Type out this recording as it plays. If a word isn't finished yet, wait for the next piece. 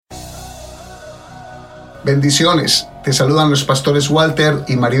Bendiciones, te saludan los pastores Walter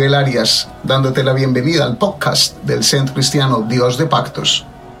y Maribel Arias, dándote la bienvenida al podcast del Centro Cristiano Dios de Pactos.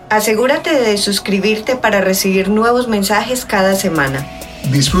 Asegúrate de suscribirte para recibir nuevos mensajes cada semana.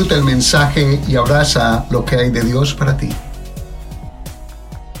 Disfruta el mensaje y abraza lo que hay de Dios para ti.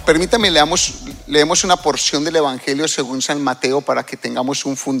 Permítame, leemos una porción del Evangelio según San Mateo para que tengamos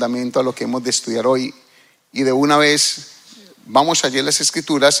un fundamento a lo que hemos de estudiar hoy. Y de una vez vamos allí en las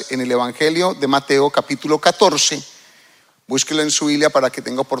Escrituras, en el Evangelio de Mateo capítulo 14. Búsquelo en su Biblia para que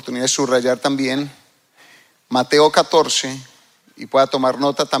tenga oportunidad de subrayar también. Mateo 14, y pueda tomar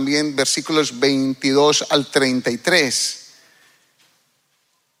nota también, versículos 22 al 33.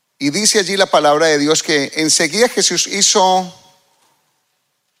 Y dice allí la palabra de Dios que enseguida Jesús hizo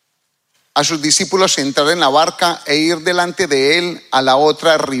a sus discípulos entrar en la barca e ir delante de él a la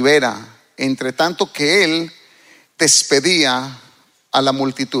otra ribera, entre tanto que él despedía a la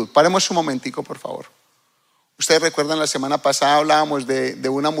multitud. Paremos un momentico, por favor. Ustedes recuerdan, la semana pasada hablábamos de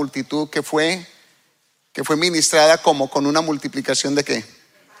una multitud que fue ministrada como con una multiplicación de ¿qué?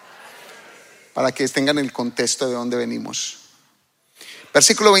 Para que tengan el contexto de dónde venimos.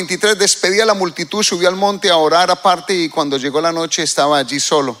 Versículo 23, despedía a la multitud, subió al monte a orar aparte y cuando llegó la noche estaba allí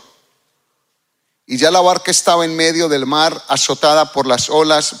solo. Y ya la barca estaba en medio del mar, azotada por las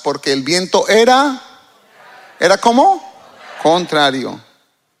olas, porque el viento ¿era cómo? Contrario.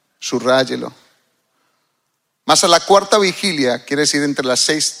 Subráyelo. Mas a la cuarta vigilia, quiere decir entre las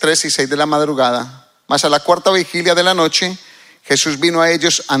 3 y 6 de la madrugada, mas a la cuarta vigilia de la noche, Jesús vino a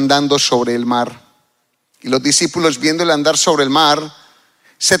ellos andando sobre el mar. Y los discípulos, viéndole andar sobre el mar,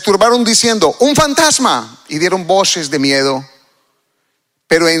 se turbaron diciendo: ¡un fantasma! Y dieron voces de miedo.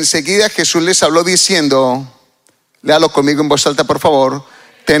 Pero enseguida Jesús les habló diciendo, léalo conmigo en voz alta por favor: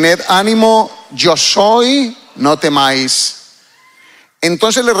 tened ánimo, yo soy, no temáis.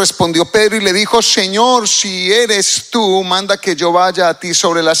 Entonces le respondió Pedro y le dijo: Señor, si eres tú, manda que yo vaya a ti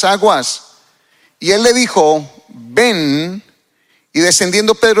sobre las aguas. Y él le dijo: ven. Y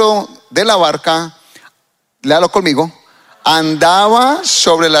descendiendo Pedro de la barca, léalo conmigo, andaba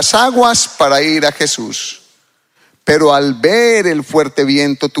sobre las aguas para ir a Jesús. Pero al ver el fuerte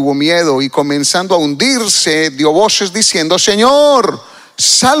viento tuvo miedo y comenzando a hundirse dio voces diciendo: Señor,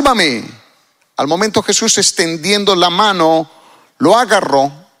 sálvame. Al momento Jesús, extendiendo la mano, lo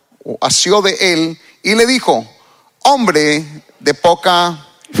agarró o asió de él y le dijo: hombre de poca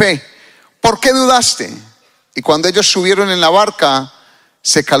fe, ¿por qué dudaste? Y cuando ellos subieron en la barca,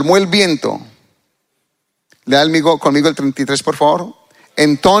 se calmó el viento. Lea conmigo el 33 por favor.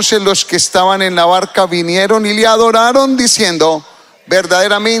 Entonces los que estaban en la barca vinieron y le adoraron diciendo: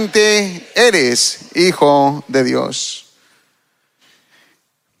 verdaderamente eres Hijo de Dios.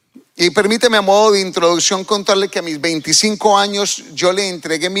 Y permíteme a modo de introducción contarle que a mis 25 años yo le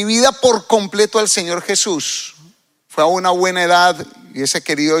entregué mi vida por completo al Señor Jesús. Fue a una buena edad, hubiese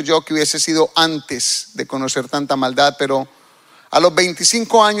querido yo que hubiese sido antes de conocer tanta maldad, pero a los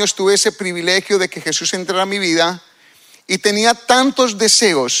 25 años tuve ese privilegio de que Jesús entrara a mi vida. Y tenía tantos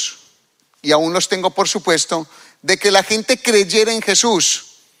deseos, y aún los tengo por supuesto, de que la gente creyera en Jesús,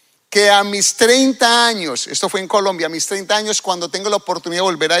 que a mis 30 años, esto fue en Colombia, a mis 30 años, cuando tengo la oportunidad de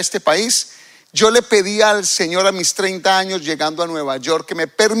volver a este país, yo le pedí al Señor a mis 30 años, llegando a Nueva York, que me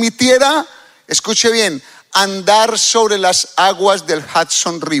permitiera, escuche bien, andar sobre las aguas del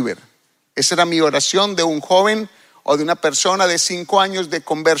Hudson River. Esa era mi oración de un joven o de una persona de 5 años de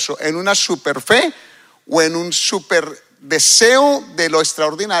converso, en una super fe o en un super deseo de lo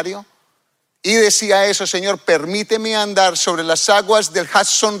extraordinario. Y decía eso: Señor, permíteme andar sobre las aguas del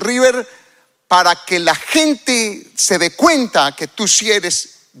Hudson River para que la gente se dé cuenta que tú sí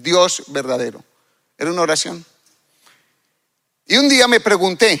eres Dios verdadero. Era una oración. Y un día me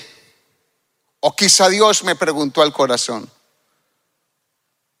pregunté, o quizá Dios me preguntó al corazón: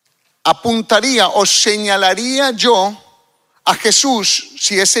 ¿apuntaría o señalaría yo a Jesús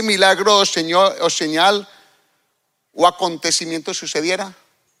si ese milagro o señal o acontecimiento sucediera?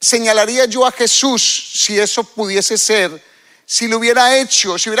 ¿Señalaría yo a Jesús si eso pudiese ser? Si lo hubiera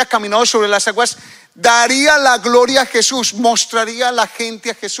hecho, si hubiera caminado sobre las aguas, ¿daría la gloria a Jesús? ¿Mostraría a la gente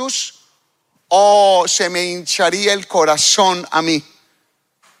a Jesús? ¿O se me hincharía el corazón a mí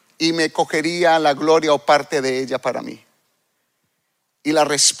y me cogería la gloria o parte de ella para mí? Y la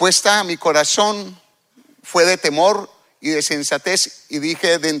respuesta a mi corazón fue de temor y de sensatez, y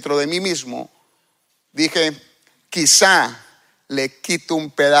dije dentro de mí mismo, quizá le quito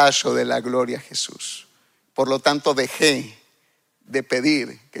un pedazo de la gloria a Jesús. Por lo tanto dejé de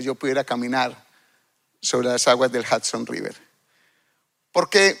pedir que yo pudiera caminar sobre las aguas del Hudson River.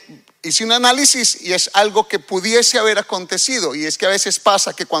 Porque hice un análisis y es algo que pudiese haber acontecido. Y es que a veces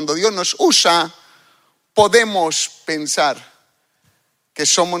pasa que cuando Dios nos usa, podemos pensar que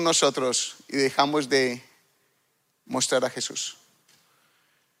somos nosotros y dejamos de mostrar a Jesús.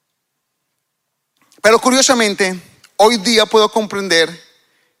 Pero curiosamente, hoy día puedo comprender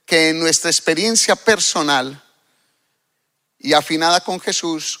que en nuestra experiencia personal y afinada con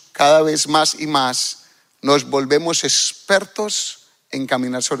Jesús, cada vez más y más nos volvemos expertos en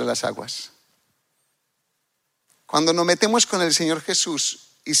caminar sobre las aguas. Cuando nos metemos con el Señor Jesús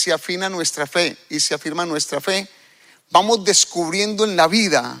y se afina nuestra fe y se afirma nuestra fe, vamos descubriendo en la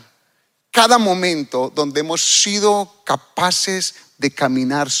vida cada momento donde hemos sido capaces de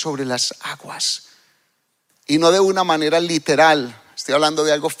caminar sobre las aguas. Y no de una manera literal, estoy hablando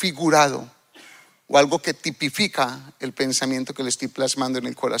de algo figurado o algo que tipifica el pensamiento que le estoy plasmando en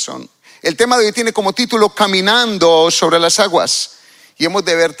el corazón. El tema de hoy tiene como título Caminando sobre las aguas. Y hemos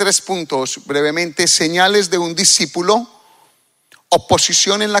de ver 3 puntos brevemente: señales de un discípulo,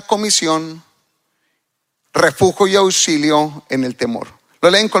 oposición en la comisión, refugio y auxilio en el temor. ¿Lo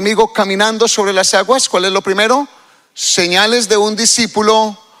leen conmigo? Caminando sobre las aguas. ¿Cuál es lo primero? Señales de un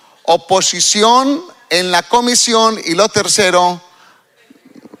discípulo, oposición en la comisión, y lo tercero,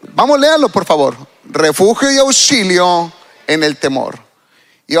 vamos, léalo por favor, refugio y auxilio en el temor.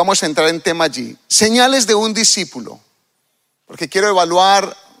 Y vamos a entrar en tema allí. Señales de un discípulo, porque quiero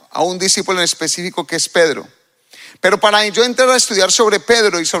evaluar a un discípulo en específico que es Pedro. Pero para yo entrar a estudiar sobre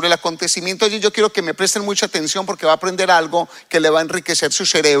Pedro y sobre el acontecimiento allí, yo quiero que me presten mucha atención, porque va a aprender algo que le va a enriquecer su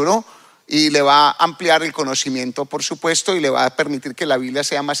cerebro y le va a ampliar el conocimiento, por supuesto, y le va a permitir que la Biblia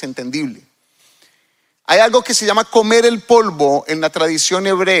sea más entendible. Hay algo que se llama comer el polvo en la tradición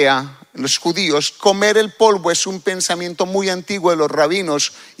hebrea, en los judíos. Comer el polvo es un pensamiento muy antiguo de los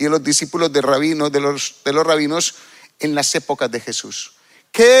rabinos y de los discípulos de los rabinos en las épocas de Jesús.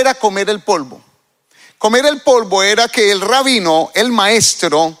 ¿Qué era comer el polvo? Comer el polvo era que el rabino, el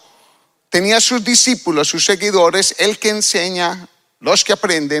maestro, tenía sus discípulos, sus seguidores, el que enseña, los que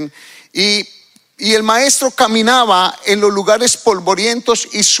aprenden, y el maestro caminaba en los lugares polvorientos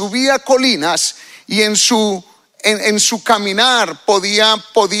y subía colinas, y en su caminar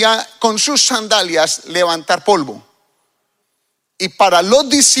podía con sus sandalias levantar polvo. Y para los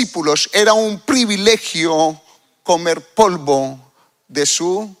discípulos era un privilegio comer polvo de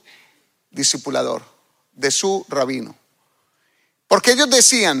su discipulador, de su rabino. Porque ellos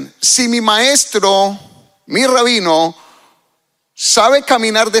decían, si mi maestro, mi rabino, sabe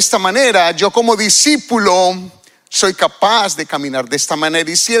caminar de esta manera, yo como discípulo soy capaz de caminar de esta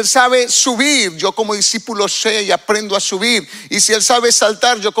manera. Y si él sabe subir, yo como discípulo sé y aprendo a subir. Y si él sabe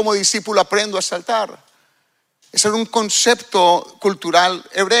saltar, yo como discípulo aprendo a saltar. Ese era un concepto cultural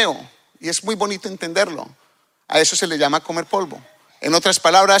hebreo y es muy bonito entenderlo. A eso se le llama comer polvo. En otras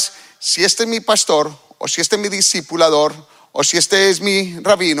palabras, si este es mi pastor, o si este es mi discipulador, o si este es mi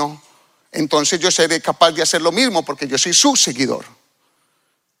rabino, entonces yo seré capaz de hacer lo mismo, porque yo soy su seguidor.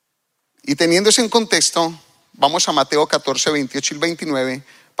 Y teniendo eso en contexto, vamos a Mateo 14, 28 y 29,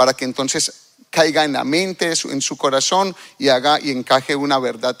 para que entonces caiga en la mente, en su corazón, y haga y encaje una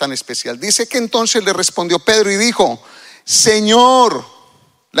verdad tan especial. Dice que entonces le respondió Pedro y dijo, Señor,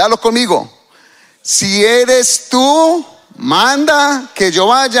 léalo conmigo, si eres tú, manda que yo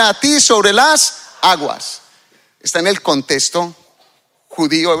vaya a ti sobre las aguas. Está en el contexto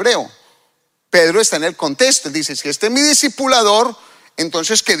judío hebreo. Pedro está en el contexto, dice, si este es mi discipulador,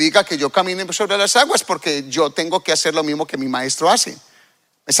 entonces que diga que yo camine sobre las aguas, porque yo tengo que hacer lo mismo que mi maestro hace. ¿Me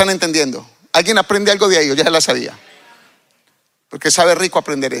están entendiendo? ¿Alguien aprende algo de ahí? Yo ya la sabía, porque sabe rico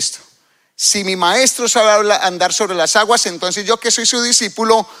aprender esto. Si mi maestro sabe andar sobre las aguas, entonces yo que soy su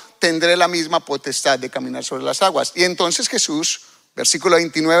discípulo tendré la misma potestad de caminar sobre las aguas. Y entonces Jesús, versículo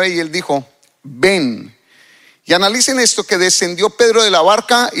 29, y él dijo, ven. Y analicen esto, que descendió Pedro de la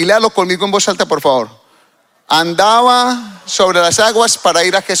barca, y léalo conmigo en voz alta por favor. Andaba sobre las aguas para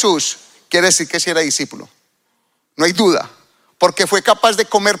ir a Jesús. Quiere decir que sí era discípulo, no hay duda, porque fue capaz de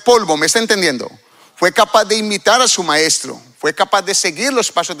comer polvo. ¿Me está entendiendo? Fue capaz de imitar a su maestro, fue capaz de seguir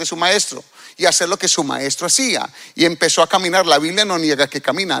los pasos de su maestro y hacer lo que su maestro hacía, y empezó a caminar. La Biblia no niega que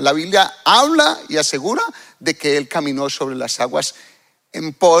camina, la Biblia habla y asegura de que él caminó sobre las aguas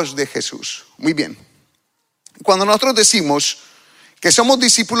en pos de Jesús. Muy bien. Cuando nosotros decimos que somos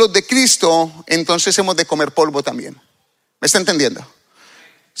discípulos de Cristo, entonces hemos de comer polvo también. ¿Me está entendiendo?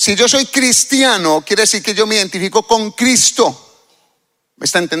 Si yo soy cristiano, quiere decir que yo me identifico con Cristo. ¿Me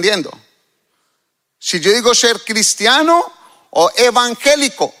está entendiendo? Si yo digo ser cristiano o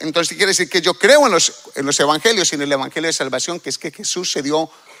evangélico, entonces quiere decir que yo creo en los evangelios y en el evangelio de salvación, que es que Jesús se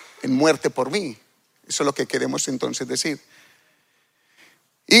dio en muerte por mí. Eso es lo que queremos entonces decir.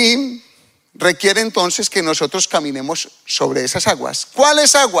 Y requiere entonces que nosotros caminemos sobre esas aguas.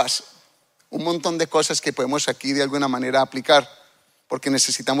 ¿Cuáles aguas? un montón de cosas que podemos aquí de alguna manera aplicar, porque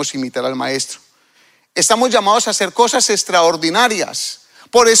necesitamos imitar al Maestro. Estamos llamados a hacer cosas extraordinarias.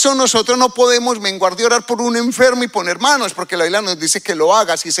 Por eso nosotros no podemos menguar de orar por un enfermo y poner manos, porque la Biblia nos dice que lo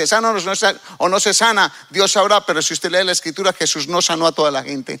haga. Si se sana o no se sana, Dios sabrá. Pero si usted lee la Escritura, Jesús no sanó a toda la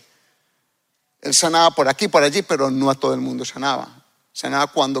gente. Él sanaba por aquí, por allí, pero no a todo el mundo sanaba. Sanaba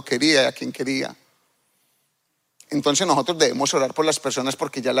cuando quería y a quien quería. Entonces nosotros debemos orar por las personas,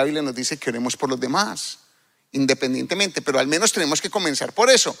 porque ya la Biblia nos dice que oremos por los demás, independientemente. Pero al menos tenemos que comenzar por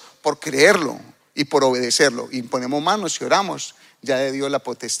eso, por creerlo y por obedecerlo. Y ponemos manos y oramos. Ya de Dios la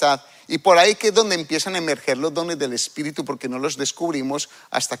potestad. Y por ahí que es donde empiezan a emerger los dones del Espíritu, porque no los descubrimos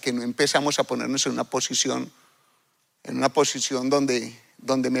hasta que no empezamos a ponernos en una posición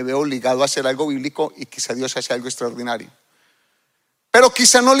donde me veo obligado a hacer algo bíblico, y quizá Dios hace algo extraordinario. Pero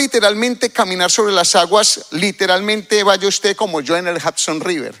quizá no literalmente caminar sobre las aguas, literalmente vaya usted como yo en el Hudson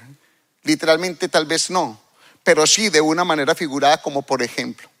River. Literalmente tal vez no, pero sí de una manera figurada, como por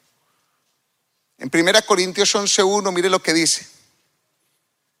ejemplo. En 1 Corintios 11:1, mire lo que dice.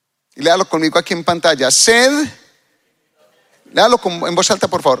 Y léalo conmigo aquí en pantalla. Léalo en voz alta,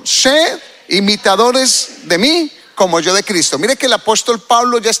 por favor. Sed imitadores de mí como yo de Cristo. Mire que el apóstol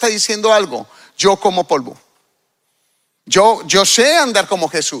Pablo ya está diciendo algo. Yo como polvo. Yo sé andar como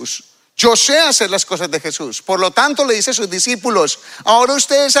Jesús. Yo sé hacer las cosas de Jesús. Por lo tanto le dice a sus discípulos: ahora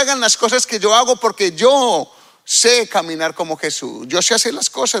ustedes hagan las cosas que yo hago, porque yo sé caminar como Jesús. Yo sé hacer las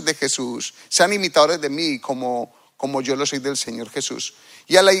cosas de Jesús. Sean imitadores de mí como yo lo soy del Señor Jesús.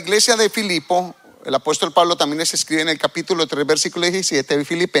 Y a la iglesia de Filipo, el apóstol Pablo también les escribe en el capítulo 3, versículo 17 de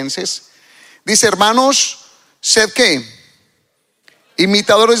Filipenses. Dice: hermanos, sed ¿qué?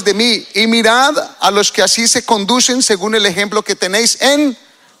 Imitadores de mí, y mirad a los que así se conducen según el ejemplo que tenéis en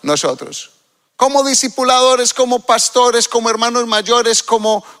nosotros. Como discipuladores, como pastores, como hermanos mayores,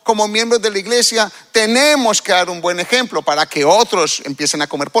 como miembros de la iglesia, tenemos que dar un buen ejemplo para que otros empiecen a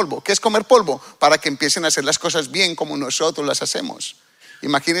comer polvo. ¿Qué es comer polvo? Para que empiecen a hacer las cosas bien como nosotros las hacemos.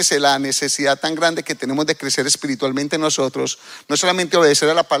 Imagínense la necesidad tan grande que tenemos de crecer espiritualmente nosotros, no solamente obedecer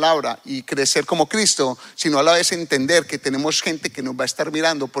a la palabra y crecer como Cristo, sino a la vez entender que tenemos gente que nos va a estar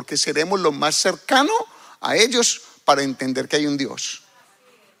mirando, porque seremos lo más cercano a ellos para entender que hay un Dios.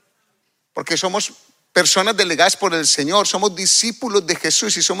 Porque somos personas delegadas por el Señor, somos discípulos de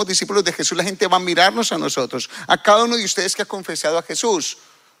Jesús, y somos discípulos de Jesús, la gente va a mirarnos a nosotros, a cada uno de ustedes que ha confesado a Jesús.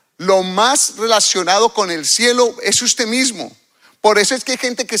 Lo más relacionado con el cielo es usted mismo. Por eso es que hay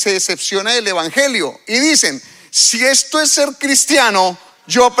gente que se decepciona del evangelio y dicen: si esto es ser cristiano,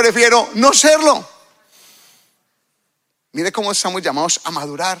 yo prefiero no serlo. Mire cómo estamos llamados a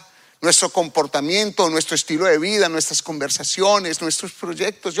madurar nuestro comportamiento, nuestro estilo de vida, nuestras conversaciones, nuestros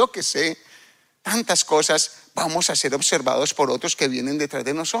proyectos, yo qué sé, tantas cosas. Vamos a ser observados por otros que vienen detrás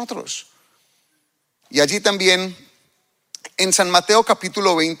de nosotros. Y allí también, en San Mateo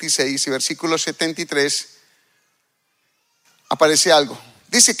capítulo 26 y versículo 73, aparece algo.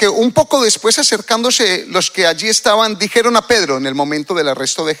 Dice que un poco después, acercándose los que allí estaban, dijeron a Pedro en el momento del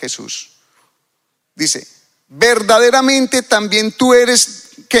arresto de Jesús. Dice: verdaderamente también tú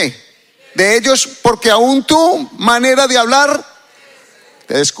eres ¿qué? De ellos, porque aún tu manera de hablar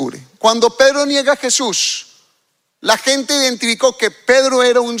te descubre. Cuando Pedro niega a Jesús, la gente identificó que Pedro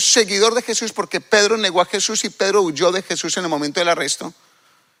era un seguidor de Jesús, porque Pedro negó a Jesús y Pedro huyó de Jesús en el momento del arresto.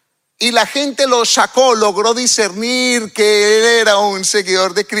 Y la gente lo sacó, logró discernir que él era un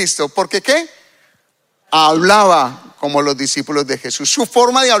seguidor de Cristo. ¿Porque qué? Hablaba como los discípulos de Jesús. Su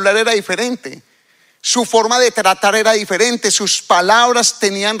forma de hablar era diferente. Su forma de tratar era diferente. Sus palabras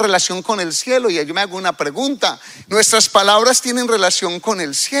tenían relación con el cielo. Y yo me hago una pregunta: ¿nuestras palabras tienen relación con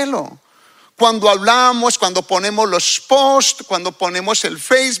el cielo? Cuando hablamos, cuando ponemos los posts, cuando ponemos el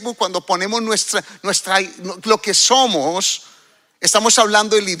Facebook, cuando ponemos lo que somos, ¿estamos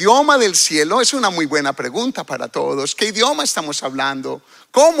hablando el idioma del cielo? Es una muy buena pregunta para todos. ¿Qué idioma estamos hablando?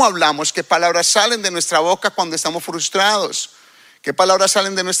 ¿Cómo hablamos? ¿Qué palabras salen de nuestra boca cuando estamos frustrados? ¿Qué palabras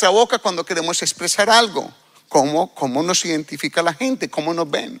salen de nuestra boca cuando queremos expresar algo? ¿Cómo nos identifica la gente? ¿Cómo nos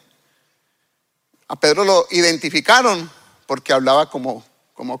ven? A Pedro lo identificaron porque hablaba como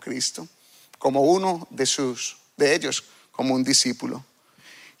Cristo, como uno de ellos, como un discípulo.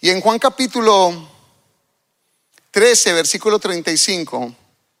 Y en Juan capítulo 13, versículo 35,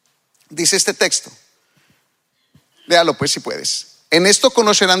 dice este texto. Léalo pues si puedes. En esto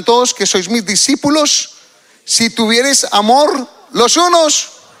conocerán todos que sois mis discípulos, si tuviereis amor los unos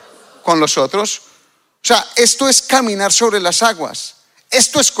con los otros. O sea, esto es caminar sobre las aguas.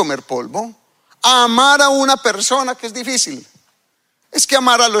 Esto es comer polvo. Amar a una persona que es difícil. Es que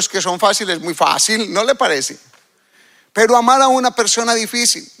amar a los que son fáciles es muy fácil, ¿no le parece? Pero amar a una persona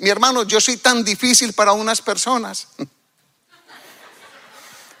difícil. Mi hermano, yo soy tan difícil para unas personas.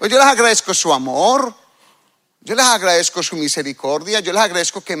 Pues yo les agradezco su amor, yo les agradezco su misericordia, yo les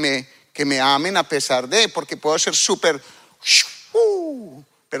agradezco que me amen a pesar de, porque puedo ser súper,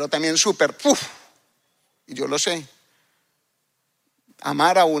 pero también súper, y yo lo sé.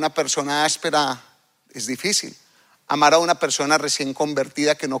 Amar a una persona áspera es difícil. Amar a una persona recién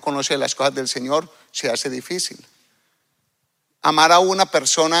convertida que no conoce las cosas del Señor se hace difícil. Amar a una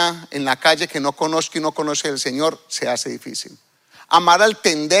persona en la calle que no conozco y no conoce del Señor se hace difícil. Amar al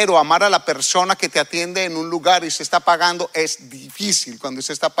tendero, amar a la persona que te atiende en un lugar y se está pagando es difícil cuando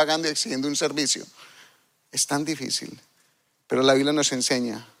se está pagando y exigiendo un servicio. Es tan difícil. Pero la Biblia nos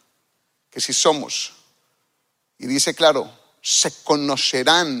enseña que si somos, y dice claro, se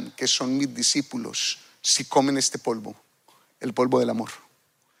conocerán que son mis discípulos si comen este polvo, el polvo del amor.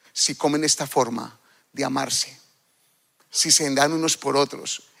 Si comen esta forma de amarse, si se dan unos por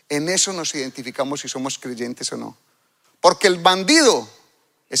otros. En eso nos identificamos si somos creyentes o no. Porque el bandido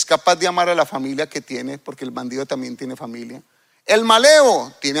es capaz de amar a la familia que tiene, porque el bandido también tiene familia. El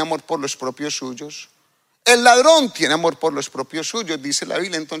maleo tiene amor por los propios suyos. El ladrón tiene amor por los propios suyos, dice la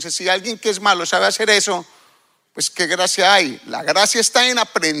Biblia. Entonces, si alguien que es malo sabe hacer eso, pues qué gracia hay. La gracia está en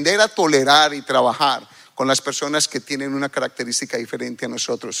aprender a tolerar y trabajar con las personas que tienen una característica diferente a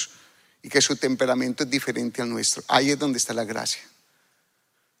nosotros y que su temperamento es diferente al nuestro. Ahí es donde está la gracia.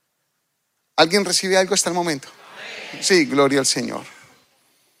 ¿Alguien recibe algo hasta el momento? Sí, gloria al Señor.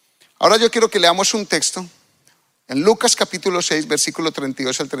 Ahora yo quiero que leamos un texto en Lucas capítulo 6, versículo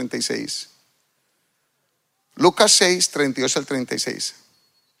 32 al 36. Lucas 6, 32 al 36.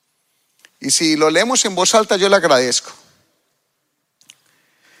 Y si lo leemos en voz alta, yo le agradezco.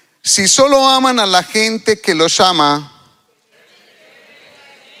 Si solo aman a la gente que los ama.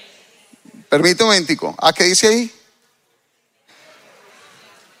 Permítame un momentico. ¿A qué dice ahí?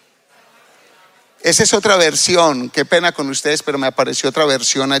 Esa es otra versión. Qué pena con ustedes, pero me apareció otra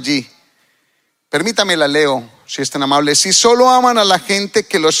versión allí. Permítame la leo, si es tan amable. Si solo aman a la gente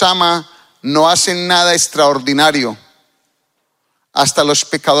que los ama, no hacen nada extraordinario. Hasta los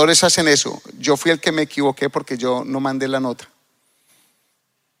pecadores hacen eso. Yo fui el que me equivoqué porque yo no mandé la nota.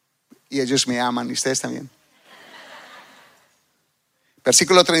 Y ellos me aman, y ustedes también.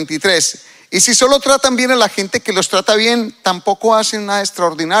 Versículo 33. Y si solo tratan bien a la gente que los trata bien, tampoco hacen nada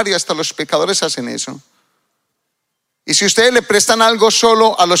extraordinario. Hasta los pecadores hacen eso. Y si ustedes le prestan algo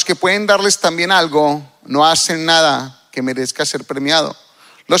solo a los que pueden darles también algo, no hacen nada que merezca ser premiado.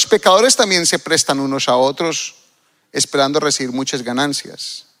 Los pecadores también se prestan unos a otros, esperando recibir muchas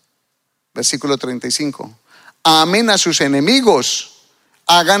ganancias. Versículo 35. Amen a sus enemigos,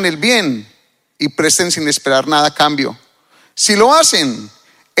 hagan el bien y presten sin esperar nada a cambio. Si lo hacen,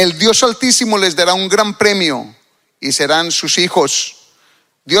 el Dios Altísimo les dará un gran premio y serán sus hijos.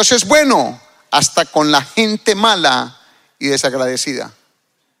 Dios es bueno hasta con la gente mala y desagradecida.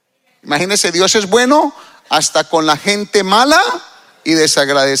 Imagínense, Dios es bueno hasta con la gente mala y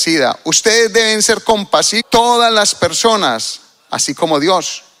desagradecida. Ustedes deben ser compasivos, todas las personas, así como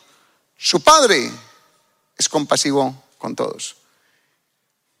Dios. Su Padre es compasivo con todos.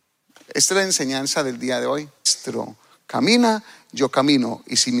 Esta es la enseñanza del día de hoy. Maestro camina, yo camino.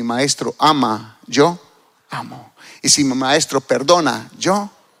 Y si mi maestro ama, yo amo. Y si mi maestro perdona, yo.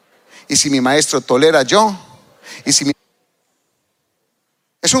 Y si mi maestro tolera, yo. Y si mi...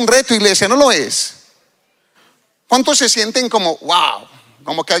 Es un reto, iglesia, ¿no lo es? ¿Cuántos se sienten como, wow,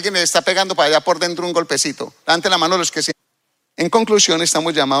 como que alguien le está pegando para allá por dentro un golpecito? Levanten la mano los que sí. En conclusión,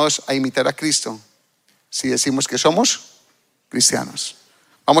 estamos llamados a imitar a Cristo si decimos que somos cristianos.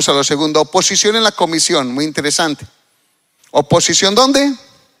 Vamos a lo segundo, oposición en la comisión, muy interesante. ¿Oposición dónde?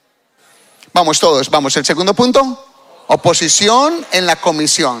 Vamos todos, vamos, el segundo punto, oposición en la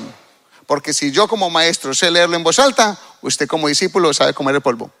comisión. Porque si yo como maestro sé leerlo en voz alta, usted como discípulo sabe comer el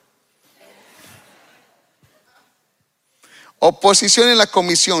polvo. Oposición en la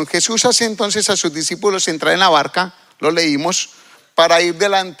comisión. Jesús hace entonces a sus discípulos entrar en la barca, lo leímos, para ir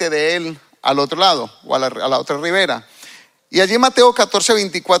delante de él al otro lado o a la otra ribera. Y allí Mateo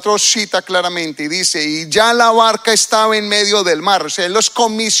 14:24 cita claramente y dice, y ya la barca estaba en medio del mar. O sea, él los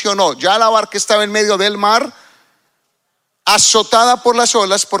comisionó, ya la barca estaba en medio del mar, azotada por las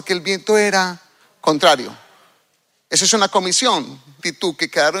olas porque el viento era contrario. Esa es una comisión, que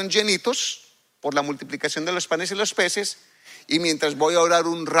quedaron llenitos por la multiplicación de los panes y los peces. Y mientras voy a orar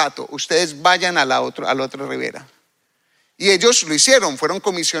un rato, ustedes vayan a la otra ribera. Y ellos lo hicieron, fueron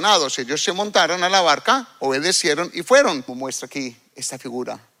comisionados. Ellos se montaron a la barca, obedecieron y fueron. Como muestra aquí esta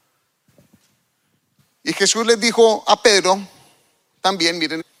figura. Y Jesús les dijo a Pedro, también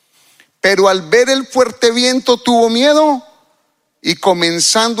miren, Pero al ver el fuerte viento tuvo miedo y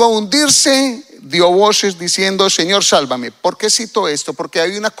comenzando a hundirse, dio voces diciendo: Señor, sálvame. ¿Por qué cito esto? Porque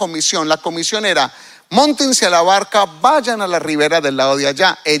hay una comisión. La comisión era: móntense a la barca, vayan a la ribera del lado de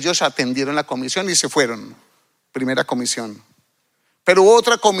allá. Ellos atendieron la comisión y se fueron. Primera comisión. Pero hubo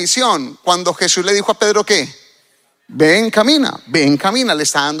otra comisión cuando Jesús le dijo a Pedro: ¿qué? Ven, camina, le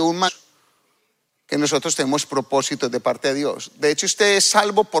está dando un mandato. Que nosotros tenemos propósitos de parte de Dios. De hecho, usted es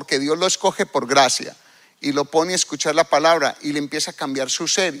salvo porque Dios lo escoge por gracia y lo pone a escuchar la palabra y le empieza a cambiar su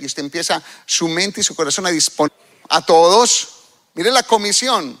ser y usted empieza su mente y su corazón a disponer a todos. Mire la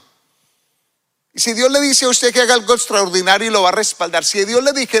comisión. Y si Dios le dice a usted que haga algo extraordinario y lo va a respaldar, si Dios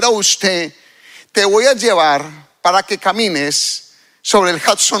le dijera a usted: te voy a llevar para que camines sobre el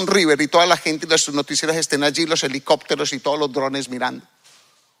Hudson River y toda la gente y las noticieras estén allí, los helicópteros y todos los drones mirando,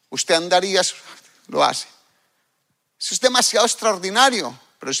 usted andaría, lo hace. Eso es demasiado extraordinario,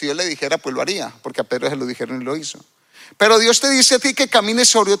 pero si Dios le dijera, pues lo haría, porque a Pedro se lo dijeron y lo hizo. Pero Dios te dice a ti que camines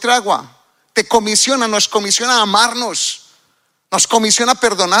sobre otra agua, te comisiona, nos comisiona a amarnos, nos comisiona a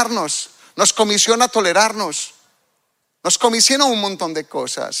perdonarnos, nos comisiona a tolerarnos, nos comisiona un montón de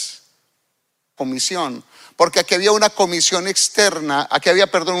cosas. Comisión, porque aquí había una comisión externa, aquí había,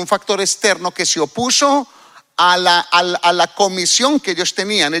 un factor externo que se opuso a la comisión que ellos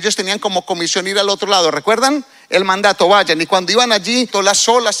tenían. Ellos tenían como comisión ir al otro lado, ¿recuerdan? El mandato: vayan. Y cuando iban allí, todas las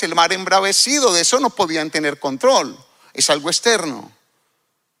olas, el mar embravecido, de eso no podían tener control. Es algo externo.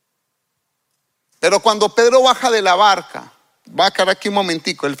 Pero cuando Pedro baja de la barca, va a quedar aquí un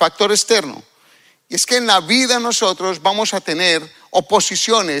momentico, el factor externo. Y es que en la vida nosotros vamos a tener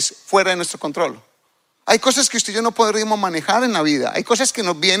oposiciones fuera de nuestro control. Hay cosas que usted y yo no podríamos manejar en la vida. Hay cosas que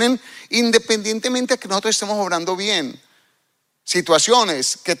nos vienen independientemente de que nosotros estemos obrando bien.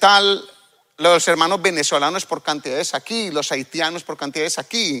 Situaciones, ¿qué tal los hermanos venezolanos por cantidades aquí, los haitianos por cantidades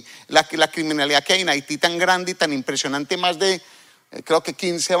aquí? La criminalidad que hay en Haití tan grande y tan impresionante, más de creo que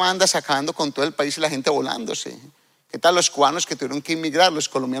 15 bandas acabando con todo el país y la gente volándose. ¿Qué tal los cubanos que tuvieron que emigrar, los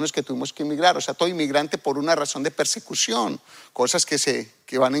colombianos que tuvimos que emigrar? O sea, todo inmigrante por una razón de persecución, cosas que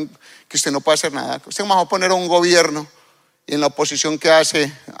usted no puede hacer nada. Usted va a poner a un gobierno y en la oposición que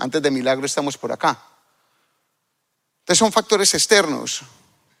hace, antes de milagro estamos por acá. Entonces son factores externos,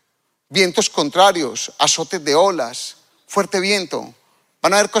 vientos contrarios, azotes de olas, fuerte viento.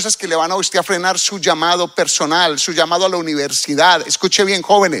 Van a haber cosas que le van a usted a frenar su llamado personal, su llamado a la universidad. Escuche bien,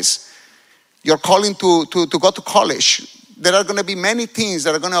 jóvenes. You're calling to go to college. There are going to be many things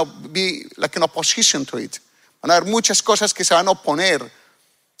that are going to be like an opposition to it. Van a haber muchas cosas que se van a oponer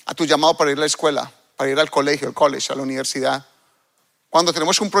a tu llamado para ir a la escuela, para ir al colegio, al college, a la universidad. Cuando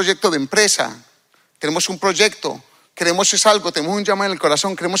tenemos un proyecto de empresa, tenemos un proyecto, queremos es algo, tenemos un llamado en el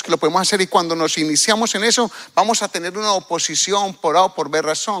corazón, creemos que lo podemos hacer y cuando nos iniciamos en eso, vamos a tener una oposición por A o por B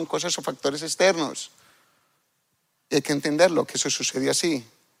razón, cosas o factores externos. Y hay que entenderlo, que eso sucede así.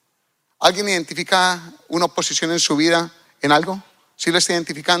 ¿Alguien identifica una oposición en su vida en algo? ¿Sí lo está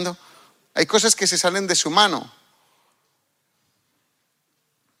identificando? Hay cosas que se salen de su mano.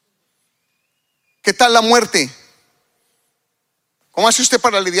 ¿Qué tal la muerte? ¿Cómo hace usted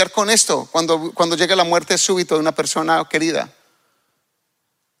para lidiar con esto cuando llega la muerte súbita de una persona querida?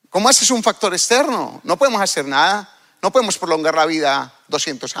 ¿Cómo hace? Es un factor externo. No podemos hacer nada. No podemos prolongar la vida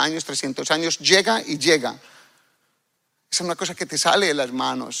 200 años, 300 años. Llega y llega. Es una cosa que te sale de las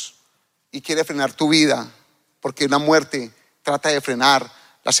manos. Y quiere frenar tu vida, porque una muerte trata de frenar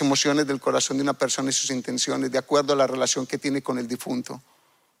las emociones del corazón de una persona y sus intenciones de acuerdo a la relación que tiene con el difunto.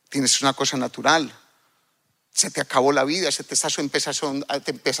 Tienes una cosa natural. Se te acabó la vida, te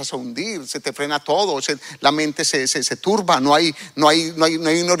empiezas a hundir, se te frena todo, la mente se turba, no hay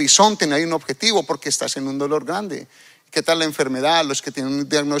un horizonte, no hay un objetivo porque estás en un dolor grande. ¿Qué tal la enfermedad? Los que tienen un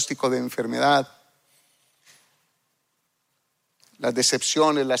diagnóstico de enfermedad. Las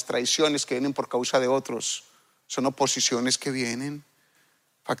decepciones, las traiciones que vienen por causa de otros, son oposiciones que vienen,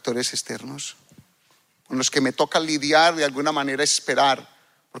 factores externos, con los que me toca lidiar de alguna manera, esperar,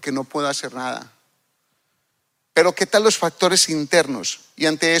 porque no puedo hacer nada. Pero ¿qué tal los factores internos? Y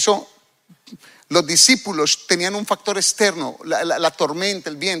ante eso, los discípulos tenían un factor externo, la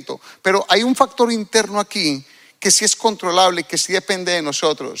tormenta, el viento, pero hay un factor interno aquí que sí es controlable, que sí depende de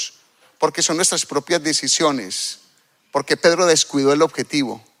nosotros, porque son nuestras propias decisiones. Porque Pedro descuidó el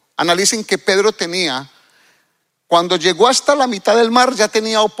objetivo. Analicen que Pedro tenía, cuando llegó hasta la mitad del mar ya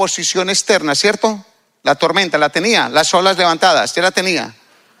tenía oposición externa, ¿cierto? La tormenta la tenía, las olas levantadas, ya la tenía.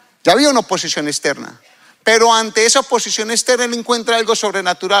 Ya había una oposición externa. Pero ante esa oposición externa él encuentra algo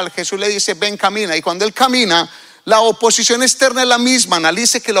sobrenatural. Jesús le dice, ven, camina. Y cuando él camina, La oposición externa es la misma.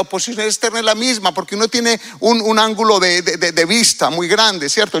 Analice que la oposición externa es la misma, porque uno tiene un ángulo de vista muy grande,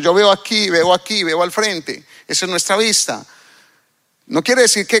 ¿cierto? Yo veo aquí, veo al frente. Esa es nuestra vista. No quiere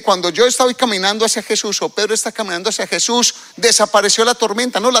decir que cuando yo estaba caminando hacia Jesús o Pedro está caminando hacia Jesús, desapareció la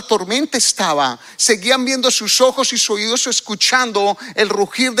tormenta. No, la tormenta estaba. Seguían viendo sus ojos y sus oídos, escuchando el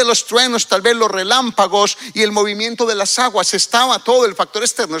rugir de los truenos, tal vez los relámpagos y el movimiento de las aguas. Estaba todo, el factor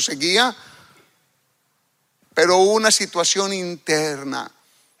externo seguía. Pero hubo una situación interna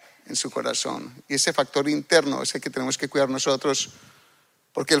en su corazón. Y ese factor interno es el que tenemos que cuidar nosotros.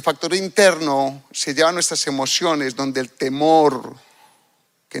 Porque el factor interno se lleva a nuestras emociones, donde el temor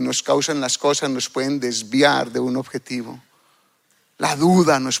que nos causan las cosas nos pueden desviar de un objetivo. La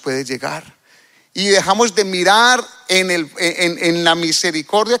duda nos puede llegar. Y dejamos de mirar en la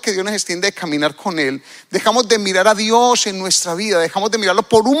misericordia que Dios nos extiende de caminar con Él. Dejamos de mirar a Dios en nuestra vida. Dejamos de mirarlo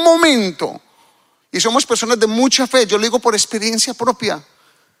por un momento. Y somos personas de mucha fe. Yo lo digo por experiencia propia.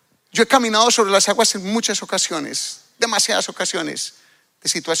 Yo he caminado sobre las aguas en muchas ocasiones. Demasiadas ocasiones de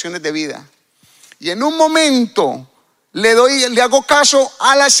situaciones de vida. Y en un momento le hago caso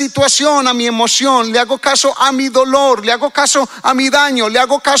a la situación, a mi emoción, le hago caso a mi dolor, le hago caso a mi daño, le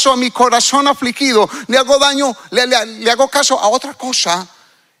hago caso a mi corazón afligido, le hago caso a otra cosa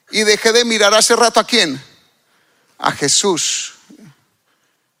y dejé de mirar hace rato ¿a quién? A Jesús.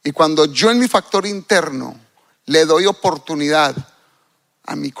 Y cuando yo en mi factor interno le doy oportunidad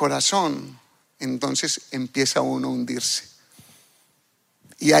a mi corazón, entonces empieza uno a hundirse.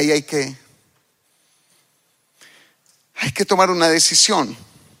 Y ahí hay que tomar una decisión.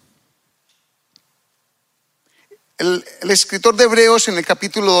 El escritor de Hebreos en el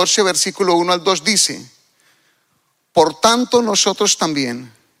capítulo 12, versículo 1 al 2 dice: por tanto nosotros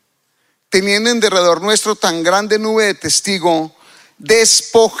también, teniendo en derredor nuestro tan grande nube de testigo,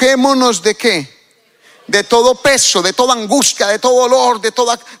 despojémonos ¿de qué? De todo peso, de toda angustia, de todo dolor, de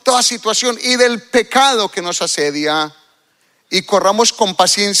toda situación y del pecado que nos asedia, y corramos con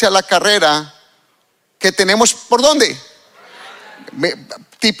paciencia la carrera que tenemos. ¿Por dónde?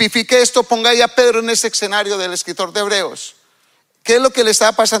 Tipifique esto, ponga ahí a Pedro en ese escenario del escritor de Hebreos. ¿Qué es lo que le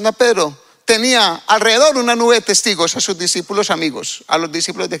estaba pasando a Pedro? Tenía alrededor una nube de testigos, a sus discípulos amigos, a los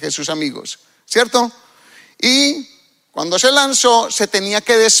discípulos de Jesús amigos, ¿cierto? Y cuando se lanzó se tenía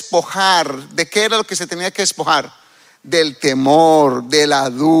que despojar. ¿De qué era lo que se tenía que despojar? Del temor, de la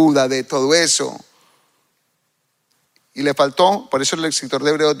duda, de todo eso. Y le faltó, por eso el escritor de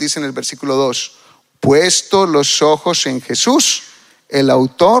Hebreos dice en el versículo 2: puesto los ojos en Jesús, el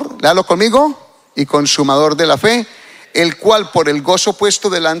autor, léalo conmigo, y consumador de la fe, el cual por el gozo puesto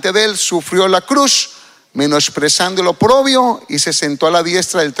delante de él sufrió la cruz, menospreciando el oprobio, y se sentó a la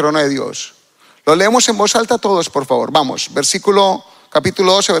diestra del trono de Dios. Lo leemos en voz alta todos, por favor. Vamos,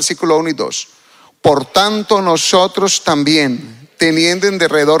 capítulo 12, versículo 1 y 2. Por tanto nosotros también, teniendo en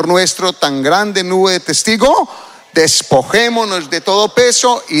derredor nuestro tan grande nube de testigo, despojémonos de todo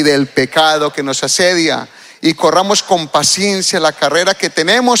peso y del pecado que nos asedia, y corramos con paciencia la carrera que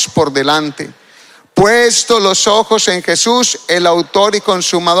tenemos por delante. Puesto los ojos en Jesús, el autor y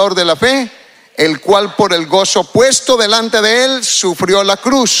consumador de la fe, el cual por el gozo puesto delante de él sufrió la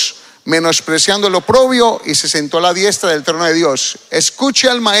cruz, menospreciando el oprobio, y se sentó a la diestra del trono de Dios. Escuche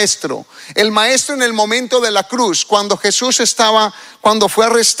al maestro. El maestro en el momento de la cruz, cuando fue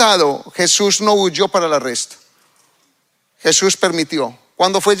arrestado, Jesús no huyó para el arresto. Jesús permitió.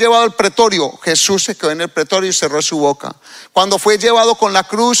 Cuando fue llevado al pretorio, Jesús se quedó en el pretorio y cerró su boca. Cuando fue llevado con la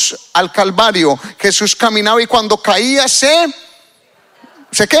cruz al Calvario, Jesús caminaba, y cuando caía ¿se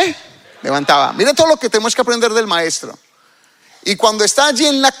qué? Levantaba. Mira todo lo que tenemos que aprender del maestro. Y cuando está allí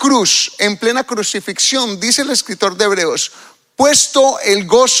en la cruz, en plena crucifixión, dice el escritor de Hebreos: puesto el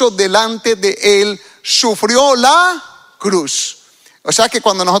gozo delante de él, sufrió la cruz. O sea que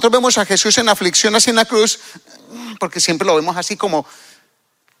cuando nosotros vemos a Jesús en aflicción así en la cruz, porque siempre lo vemos así como,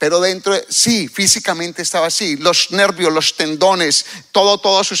 pero dentro, sí, físicamente estaba así, los nervios, los tendones,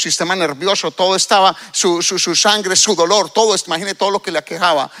 todo su sistema nervioso, todo estaba, su sangre, su dolor, todo, imagine todo lo que le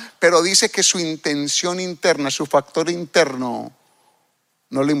aquejaba. Pero dice que su intención interna, su factor interno,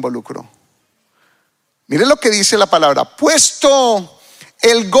 no lo involucró. Mire lo que dice la palabra: puesto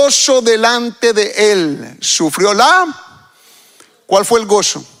el gozo delante de él, sufrió ¿cuál fue el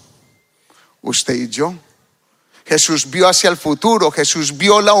gozo? Usted y yo. Jesús vio hacia el futuro. Jesús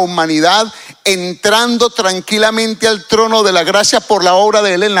vio la humanidad entrando tranquilamente al trono de la gracia por la obra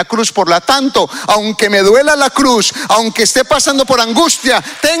de él en la cruz. Por lo tanto, aunque me duela la cruz, aunque esté pasando por angustia,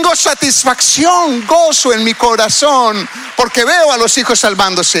 tengo satisfacción, gozo en mi corazón, porque veo a los hijos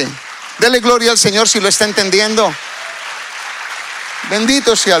salvándose. Dele gloria al Señor si lo está entendiendo.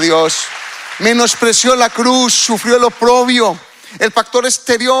 Bendito sea Dios. Menospreció la cruz, sufrió el oprobio. El factor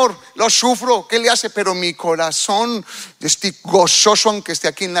exterior lo sufro, ¿qué le hace? Pero mi corazón, yo estoy gozoso aunque esté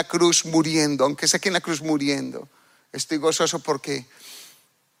aquí en la cruz muriendo, aunque esté aquí en la cruz muriendo. Estoy gozoso porque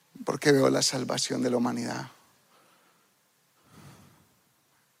veo la salvación de la humanidad.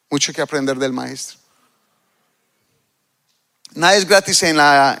 Mucho que aprender del maestro. Nada es gratis en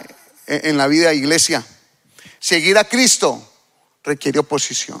la vida de iglesia. Seguir a Cristo requiere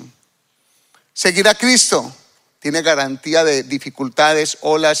oposición. Seguir a Cristo tiene garantía de dificultades,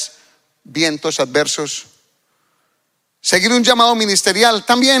 olas, vientos adversos. Seguir un llamado ministerial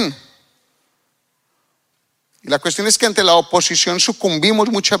también. Y la cuestión es que ante la oposición sucumbimos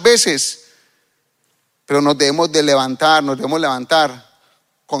muchas veces, pero nos debemos levantar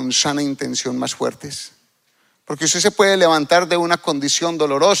con sana intención más fuertes. Porque usted se puede levantar de una condición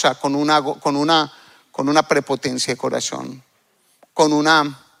dolorosa con una prepotencia de corazón, con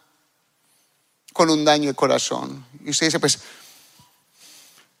un daño de corazón. Y usted dice, pues,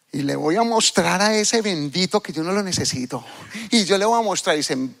 y le voy a mostrar a ese bendito que yo no lo necesito. Y yo le voy a mostrar, y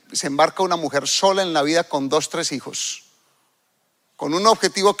se embarca una mujer sola en la vida con 2, 3 hijos. Con un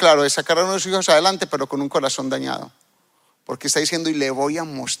objetivo claro de sacar a unos hijos adelante, pero con un corazón dañado. Porque está diciendo, y le voy a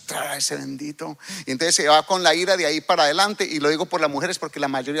mostrar a ese bendito. Y entonces se va con la ira de ahí para adelante. Y lo digo por las mujeres, porque la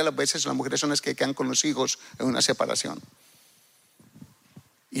mayoría de las veces las mujeres son las que quedan con los hijos en una separación.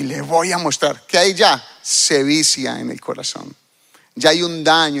 Y le voy a mostrar que ahí ya se vicia en el corazón. Ya hay un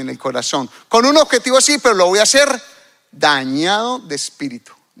daño en el corazón. Con un objetivo sí, pero lo voy a hacer dañado de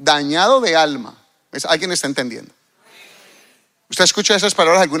espíritu, dañado de alma. ¿Alguien está entendiendo? ¿Usted escucha esas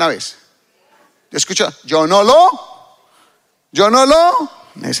palabras alguna vez? Yo escucho, yo no lo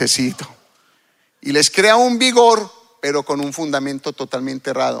necesito. Y les crea un vigor, pero con un fundamento totalmente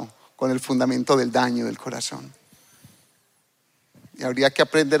errado, con el fundamento del daño del corazón. Y habría que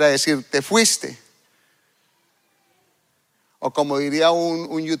aprender a decir, te fuiste. O como diría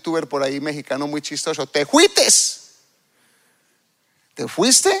un youtuber por ahí mexicano muy chistoso, te fuites. ¿Te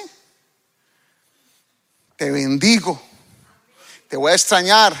fuiste? Te bendigo. Te voy a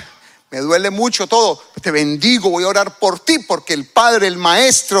extrañar. Me duele mucho todo. Te bendigo, voy a orar por ti porque el Padre, el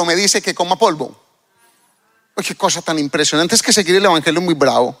Maestro me dice que coma polvo. Oye, qué cosa tan impresionante. Es que seguir el Evangelio es muy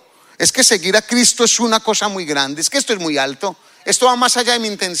bravo. Es que seguir a Cristo es una cosa muy grande. Es que esto es muy alto. Esto va más allá de mi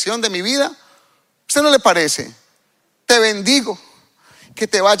intención, de mi vida. ¿A usted no le parece? Te bendigo, que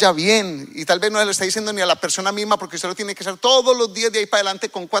te vaya bien. Y tal vez no le está diciendo ni a la persona misma, porque usted lo tiene que hacer todos los días de ahí para adelante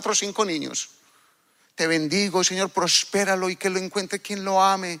con 4 o 5 niños. Te bendigo, Señor, prospéralo y que lo encuentre quien lo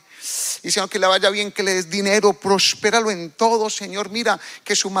ame. Y Señor, que le vaya bien, que le des dinero, prospéralo en todo, Señor. Mira,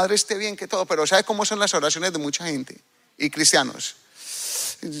 que su madre esté bien, que todo. Pero ¿sabe cómo son las oraciones de mucha gente y cristianos?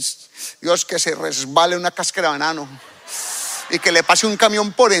 Dios, que se resbale una cáscara de banano y que le pase un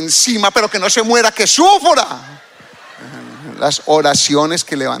camión por encima, pero que no se muera, que sufra. Las oraciones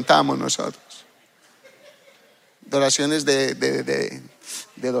que levantamos nosotros, oraciones de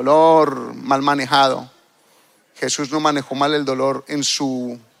dolor mal manejado. Jesús no manejó mal el dolor en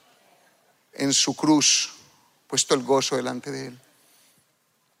su cruz, puesto el gozo delante de él.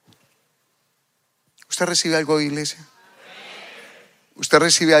 ¿Usted recibe algo, iglesia? ¿Usted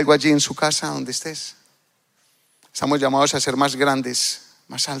recibe algo allí en su casa donde estés? Estamos llamados a ser más grandes,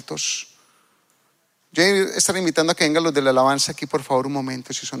 más altos. Yo estaré invitando a que vengan los de la alabanza aquí, por favor, un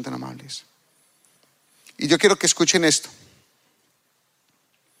momento, si son tan amables. Y yo quiero que escuchen esto.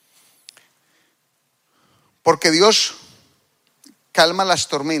 Porque Dios calma las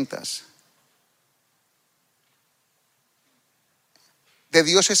tormentas. De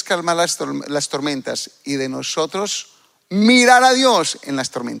Dios es calmar las tormentas y de nosotros mirar a Dios en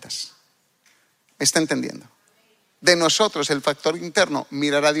las tormentas. ¿Me está entendiendo? De nosotros, el factor interno,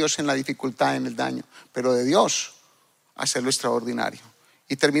 mirar a Dios en la dificultad, en el daño, pero de Dios, hacerlo extraordinario.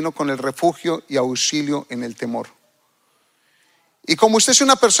 Y termino con el refugio y auxilio en el temor. Y como usted es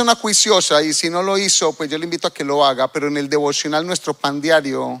una persona juiciosa, y si no lo hizo, pues yo le invito a que lo haga, pero en el devocional, nuestro pan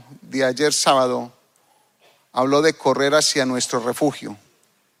diario de ayer sábado, habló de correr hacia nuestro refugio.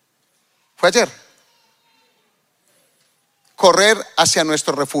 ¿Fue ayer? Correr hacia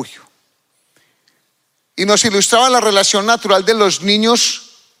nuestro refugio. Y nos ilustraba la relación natural de los niños,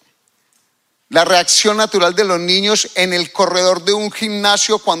 la reacción natural de los niños en el corredor de un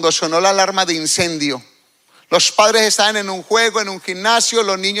gimnasio cuando sonó la alarma de incendio. Los padres estaban en un juego, en un gimnasio,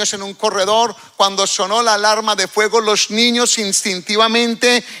 los niños en un corredor. Cuando sonó la alarma de fuego, los niños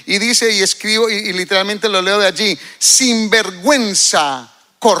instintivamente, y dice, y escribo, y literalmente lo leo de allí, sin vergüenza,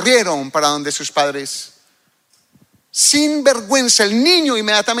 corrieron para donde sus padres. Sin vergüenza, el niño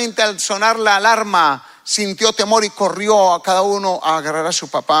inmediatamente al sonar la alarma sintió temor y corrió a cada uno a agarrar a su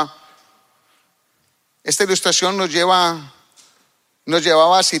papá. Esta ilustración nos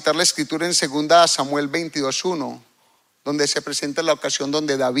llevaba a citar la escritura en 2 Samuel 22:1, donde se presenta la ocasión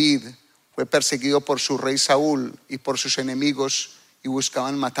donde David fue perseguido por su rey Saúl y por sus enemigos y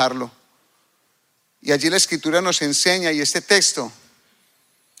buscaban matarlo. Y allí la escritura nos enseña, y este texto,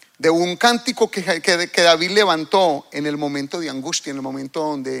 de un cántico que David levantó en el momento de angustia, en el momento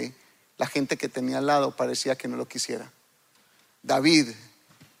donde la gente que tenía al lado parecía que no lo quisiera. David,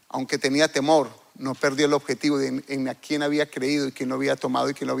 aunque tenía temor, no perdió el objetivo en a quién había creído y quién lo había tomado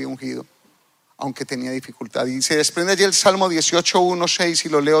y quién lo había ungido, aunque tenía dificultad. Y se desprende allí el Salmo 18:1-6, y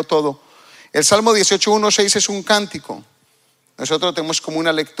lo leo todo. El Salmo 18:1-6 es un cántico. Nosotros tenemos como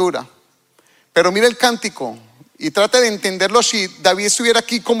una lectura. Pero mira el cántico y trata de entenderlo. Si David estuviera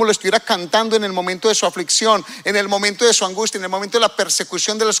aquí, como lo estuviera cantando en el momento de su aflicción, en el momento de su angustia, en el momento de la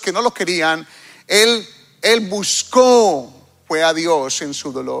persecución de los que no lo querían, él buscó, fue a Dios en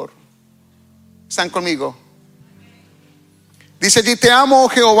su dolor. ¿Están conmigo? Dice allí: te amo, oh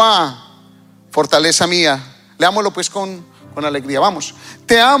Jehová, fortaleza mía. Leámoslo pues con alegría, vamos.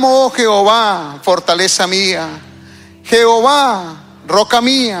 Te amo, oh Jehová, fortaleza mía. Jehová, roca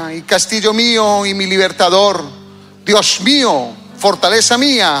mía y castillo mío y mi libertador. Dios mío, fortaleza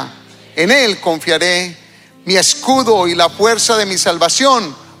mía, en Él confiaré. Mi escudo y la fuerza de mi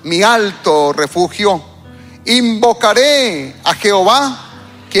salvación, mi alto refugio. Invocaré a Jehová,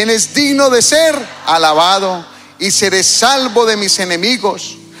 quien es digno de ser alabado, y seré salvo de mis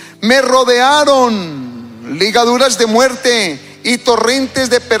enemigos. Me rodearon ligaduras de muerte y torrentes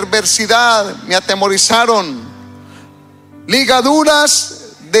de perversidad me atemorizaron.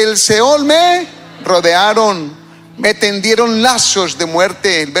 Ligaduras del Seol me rodearon, me tendieron lazos de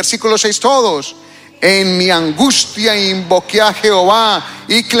muerte. El versículo 6 todos. En mi angustia invoqué a Jehová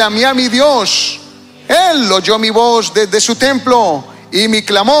y clamé a mi Dios. Él oyó mi voz desde su templo y mi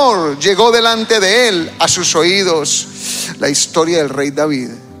clamor llegó delante de él a sus oídos. La historia del rey David.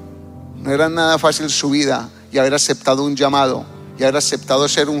 No era nada fácil su vida y haber aceptado un llamado y haber aceptado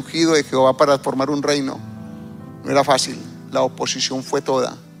ser ungido de Jehová para formar un reino. No era fácil. La oposición fue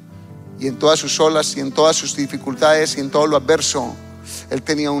toda, y en todas sus olas y en todas sus dificultades y en todo lo adverso, él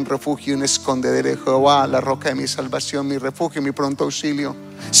tenía un refugio, un escondedero de Jehová, la roca de mi salvación, mi refugio, mi pronto auxilio.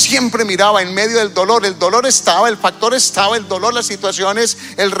 Siempre miraba en medio del dolor. El dolor estaba, el factor estaba, el dolor, las situaciones,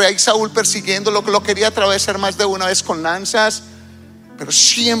 el rey Saúl persiguiéndolo, que lo quería atravesar más de una vez con lanzas, pero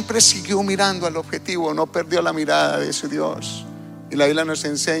siempre siguió mirando al objetivo, no perdió la mirada de su Dios. Y la Biblia nos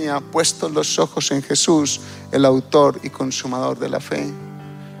enseña: puestos los ojos en Jesús, el autor y consumador de la fe.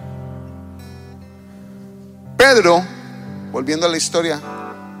 Pedro, volviendo a la historia,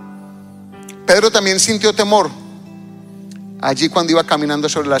 Pedro también sintió temor allí cuando iba caminando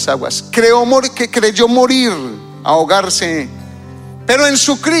sobre las aguas. Creyó morir, ahogarse. Pero en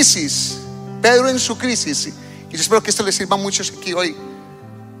su crisis, Pedro en su crisis, y yo espero que esto les sirva a muchos aquí hoy,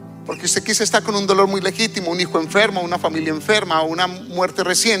 porque usted quizá está con un dolor muy legítimo, un hijo enfermo, una familia enferma, una muerte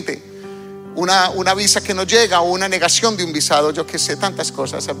reciente, una visa que no llega, o una negación de un visado, yo que sé, tantas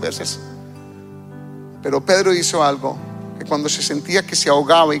cosas adversas. Pero Pedro hizo algo, que cuando se sentía que se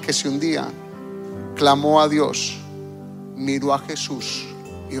ahogaba y que se hundía, clamó a Dios, miró a Jesús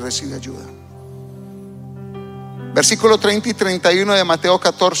y recibió ayuda. Versículo 30 y 31 de Mateo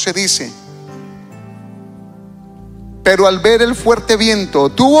 14 dice: pero al ver el fuerte viento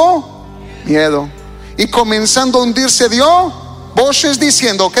tuvo miedo, y comenzando a hundirse dio voces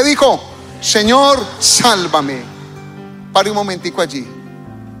diciendo, ¿qué dijo? Señor, sálvame. Pare un momentico allí.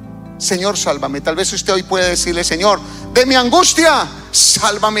 Señor, sálvame. Tal vez usted hoy puede decirle: Señor, de mi angustia,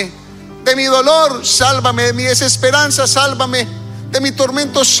 sálvame. De mi dolor, sálvame. De mi desesperanza, sálvame. De mi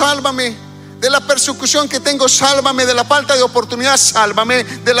tormento, sálvame. De la persecución que tengo, sálvame. De la falta de oportunidad, sálvame.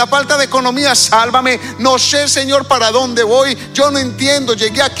 De la falta de economía, sálvame. No sé, Señor, para dónde voy. Yo no entiendo,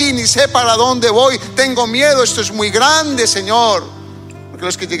 llegué aquí, ni sé para dónde voy. Tengo miedo, esto es muy grande, Señor. Porque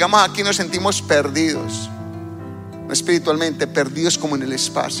los que llegamos aquí nos sentimos perdidos, no espiritualmente, perdidos como en el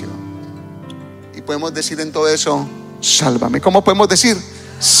espacio. Y podemos decir en todo eso: sálvame. ¿Cómo podemos decir?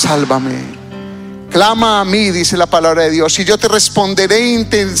 Sálvame. Clama a mí, dice la palabra de Dios, y yo te responderé y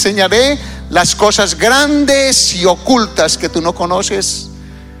te enseñaré las cosas grandes y ocultas que tú no conoces.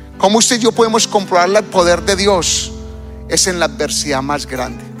 ¿Cómo usted y yo podemos comprobar el poder de Dios? Es en la adversidad más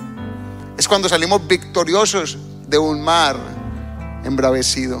grande. Es cuando salimos victoriosos de un mar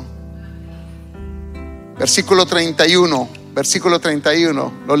embravecido. Versículo 31,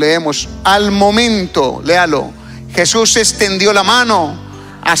 lo leemos. Al momento, léalo, Jesús extendió la mano,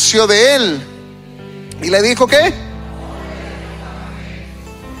 asió de él y le dijo, ¿qué?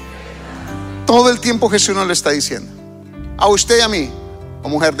 Todo el tiempo Jesús nos lo está diciendo, a usted y a mí: oh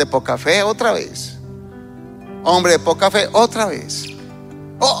mujer de poca fe, otra vez. Hombre de poca fe, otra vez.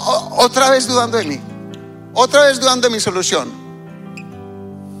 Otra vez dudando de mí. Otra vez dudando de mi solución.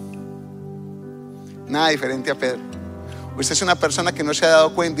 Nada diferente a Pedro. Usted es una persona que no se ha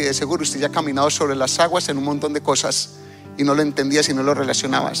dado cuenta y de seguro usted ya ha caminado sobre las aguas en un montón de cosas y no lo entendías y no lo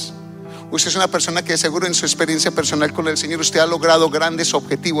relacionabas. Usted es una persona que de seguro en su experiencia personal con el Señor usted ha logrado grandes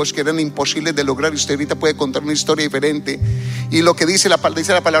objetivos que eran imposibles de lograr y usted ahorita puede contar una historia diferente. Y lo que dice la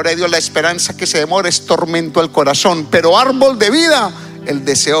palabra de Dios, la esperanza que se demora es tormento al corazón, pero árbol de vida, el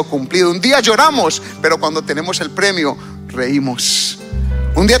deseo cumplido. Un día lloramos, pero cuando tenemos el premio, reímos.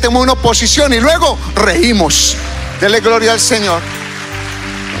 Un día tenemos una oposición y luego reímos. Dele gloria al Señor.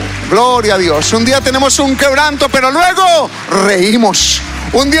 Gloria a Dios. Un día tenemos un quebranto, pero luego reímos.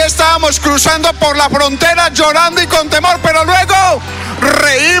 Un día estábamos cruzando por la frontera llorando y con temor, pero luego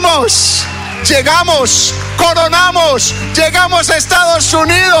reímos. Llegamos, coronamos, llegamos a Estados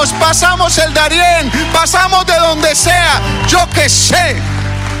Unidos, pasamos el Darién, pasamos de donde sea, yo qué sé.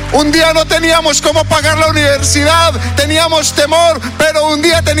 Un día no teníamos cómo pagar la universidad, teníamos temor, pero un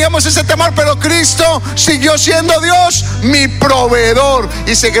día teníamos ese temor, pero Cristo siguió siendo Dios, mi proveedor.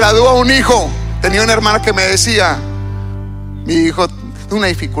 Y se graduó un hijo. Tenía una hermana que me decía, mi hijo, una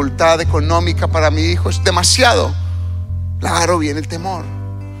dificultad económica para mi hijo es demasiado. Claro, viene el temor.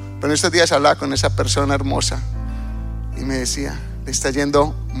 Pero en estos días hablaba con esa persona hermosa y me decía, le está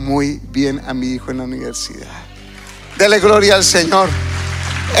yendo muy bien a mi hijo en la universidad. Dele gloria al Señor.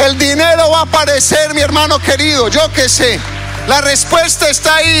 El dinero va a aparecer, mi hermano querido, yo que sé. La respuesta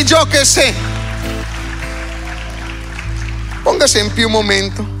está ahí, yo que sé. Póngase en pie un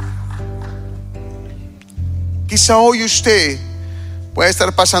momento. Quizá hoy usted puede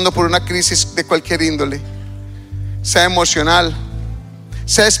estar pasando por una crisis de cualquier índole, sea emocional,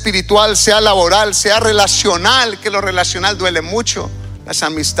 sea espiritual, sea laboral, sea relacional, que lo relacional duele mucho, las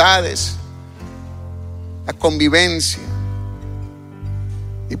amistades, la convivencia.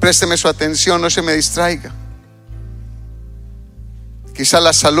 Y présteme su atención, no se me distraiga. Quizá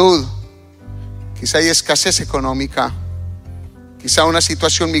la salud, quizá hay escasez económica, quizá una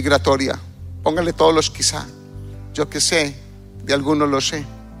situación migratoria. Póngale todos los quizá, yo que sé, de algunos lo sé.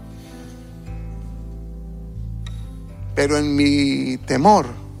 Pero en mi temor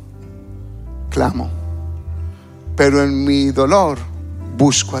clamo, pero en mi dolor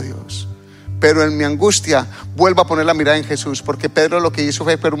busco a Dios, pero en mi angustia vuelvo a poner la mirada en Jesús, porque Pedro lo que hizo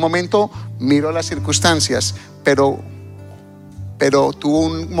fue, por un momento miró las circunstancias, pero tuvo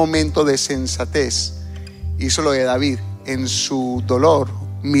un momento de sensatez. Hizo lo de David, en su dolor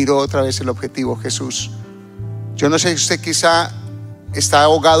miró otra vez el objetivo, Jesús. Yo no sé si usted quizá está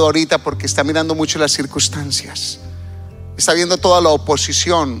ahogado ahorita porque está mirando mucho las circunstancias, está viendo toda la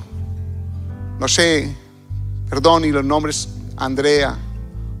oposición. No sé, perdón, y los nombres, Andrea,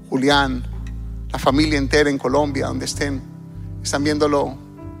 Julián, la familia entera en Colombia, donde estén, están viéndolo,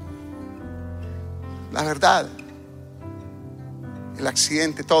 la verdad, el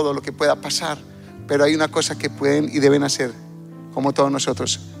accidente, todo lo que pueda pasar. Pero hay una cosa que pueden y deben hacer, como todos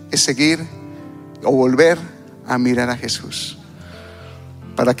nosotros, es seguir o volver a mirar a Jesús,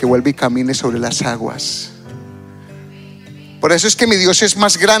 para que vuelva y camine sobre las aguas. Por eso es que mi Dios es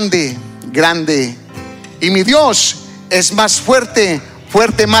más grande, grande, y mi Dios es más fuerte,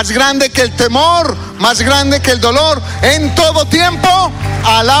 fuerte, más grande que el temor, más grande que el dolor. En todo tiempo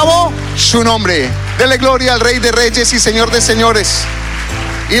alabo su nombre. Dele gloria al Rey de Reyes y Señor de Señores.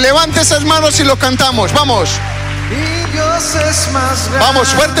 Y levante esas manos y lo cantamos. Vamos. Mi Dios es más grande, vamos,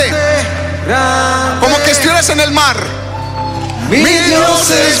 fuerte. Grande. Como que estuvieras en el mar. Mi Dios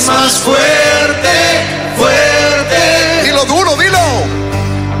es más fuerte, fuerte. Dilo duro, dilo.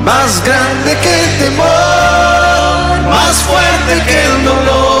 Más grande que el temor, más fuerte que el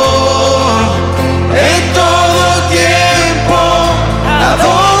dolor. En todo tiempo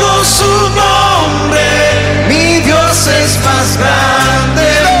adoro su nombre. Mi Dios es más grande,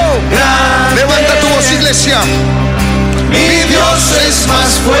 grande. Levanta tu voz, iglesia. Mi Dios es más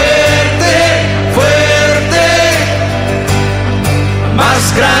fuerte, fuerte.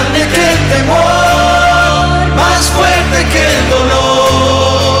 Más grande que el temor, más fuerte que el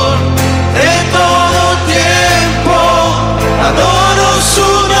dolor. En todo tiempo adoro su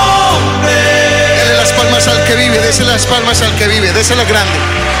nombre. Dele las palmas al que vive, dese las palmas al que vive, désela grande.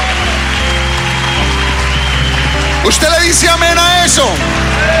 Usted le dice amén a eso.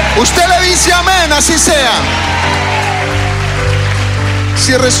 Usted le dice amén, así sea.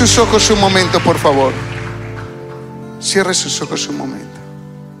 Cierre sus ojos un momento, por favor. Cierre sus ojos un momento.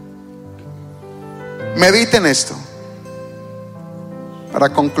 Medite en esto. Para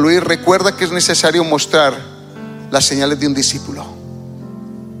concluir, recuerda que es necesario mostrar las señales de un discípulo.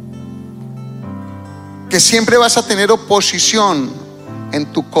 que siempre vas a tener oposición en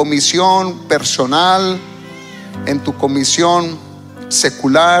tu comisión personal, en tu comisión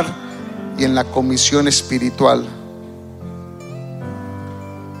secular y en la comisión espiritual.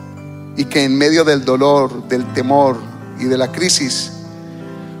 Y que en medio del dolor, del temor y de la crisis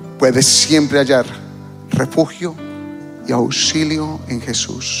puedes siempre hallar refugio y auxilio en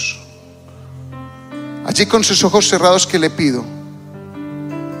Jesús. Allí con sus ojos cerrados, que le pido,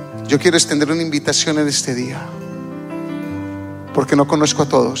 yo quiero extender una invitación en este día, porque no conozco a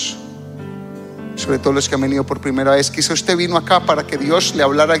todos, sobre todo los que han venido por primera vez. Quizá usted vino acá para que Dios le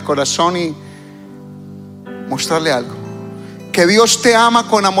hablara al corazón y mostrarle algo, que Dios te ama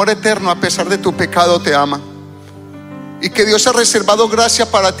con amor eterno, a pesar de tu pecado te ama, y que Dios ha reservado gracia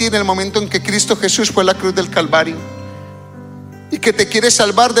para ti en el momento en que Cristo Jesús fue a la cruz del Calvario, y que te quiere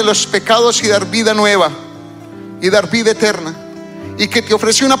salvar de los pecados y dar vida nueva y dar vida eterna, y que te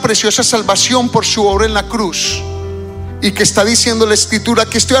ofrece una preciosa salvación por su obra en la cruz, y que está diciendo la Escritura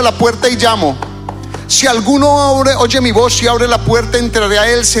que estoy a la puerta y llamo. Si alguno oye mi voz y abre la puerta, entraré a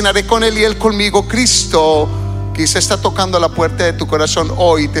él, cenaré con él y él conmigo. Cristo quizá está tocando a la puerta de tu corazón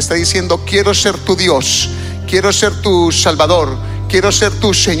hoy, te está diciendo: quiero ser tu Dios, quiero ser tu Salvador, quiero ser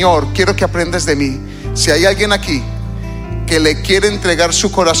tu Señor, quiero que aprendas de mí. Si hay alguien aquí que le quiere entregar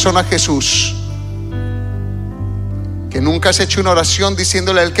su corazón a Jesús, que nunca has hecho una oración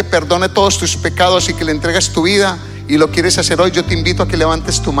diciéndole a Él que perdone todos tus pecados y que le entregas tu vida, y lo quieres hacer hoy, yo te invito a que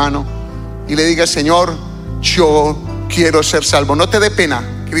levantes tu mano y le digas: Señor, yo quiero ser salvo. No te dé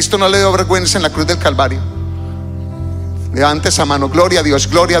pena, Cristo no le dio vergüenza en la cruz del Calvario. Levante esa mano. Gloria a Dios,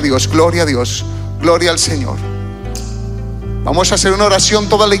 gloria a Dios, gloria a Dios, gloria al Señor. Vamos a hacer una oración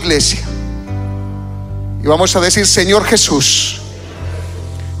toda la iglesia y vamos a decir: Señor Jesús,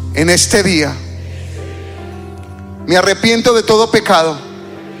 en este día me arrepiento de todo pecado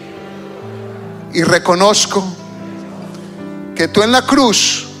y reconozco que tú en la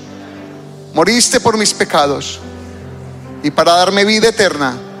cruz moriste por mis pecados, y para darme vida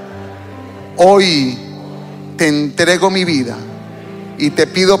eterna, hoy te entrego mi vida y te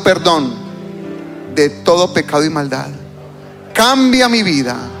pido perdón de todo pecado y maldad. Cambia mi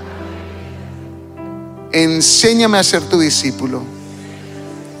vida, enséñame a ser tu discípulo.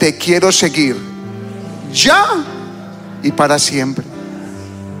 Te quiero seguir ya y para siempre.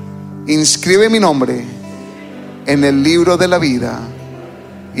 Inscribe mi nombre en el libro de la vida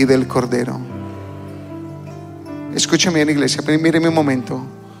y del Cordero. Escúchame bien, iglesia, míreme un momento.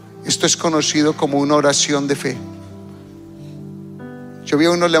 Esto es conocido como una oración de fe. Yo vi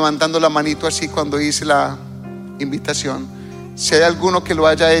a uno levantando la manito así cuando hice la invitación. Si hay alguno que lo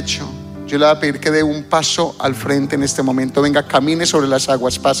haya hecho, yo le voy a pedir que dé un paso al frente en este momento. Venga, camine sobre las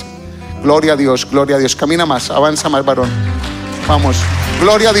aguas, pase. Gloria a Dios, gloria a Dios. Camina más, avanza más, varón. Vamos,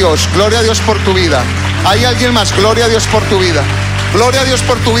 gloria a Dios por tu vida. Hay alguien más, gloria a Dios por tu vida. Gloria a Dios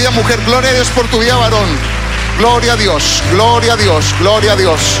por tu vida, mujer. Gloria a Dios por tu vida, varón. Gloria a Dios, gloria a Dios, gloria a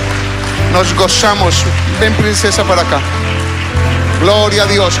Dios. Nos gozamos. Ven, princesa, para acá. Gloria a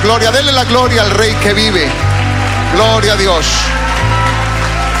Dios, gloria. Dele la gloria al Rey que vive. Gloria a Dios.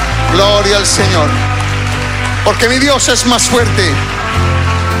 Gloria al Señor. Porque mi Dios es más fuerte.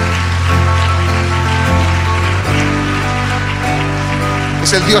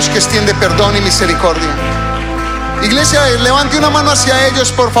 Es el Dios que extiende perdón y misericordia. Iglesia, levante una mano hacia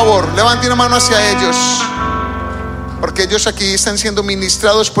ellos, por favor. Levante una mano hacia ellos, porque ellos aquí están siendo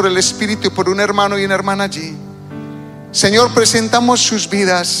ministrados por el Espíritu y por un hermano y una hermana allí. Señor, presentamos sus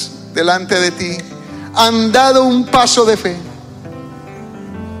vidas delante de ti. Han dado un paso de fe.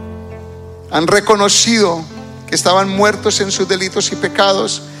 Han reconocido que estaban muertos en sus delitos y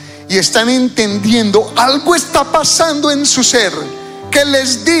pecados, y están entendiendo algo está pasando en su ser que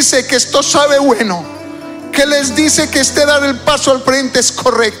les dice que esto sabe bueno, que les dice que dar el paso al frente es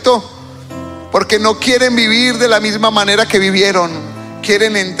correcto, porque no quieren vivir de la misma manera que vivieron.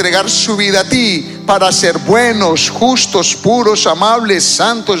 Quieren entregar su vida a ti para ser buenos, justos, puros, amables,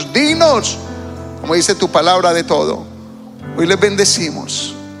 santos, dignos, como dice tu palabra, de todo. Hoy les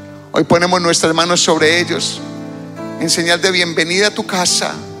bendecimos. Hoy ponemos nuestras manos sobre ellos en señal de bienvenida a tu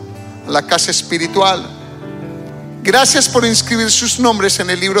casa, a la casa espiritual. Gracias por inscribir sus nombres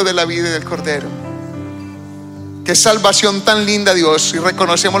en el libro de la vida y del Cordero. Qué salvación tan linda, Dios. Y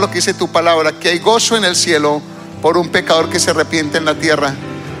reconocemos lo que dice tu palabra, que hay gozo en el cielo por un pecador que se arrepiente en la tierra.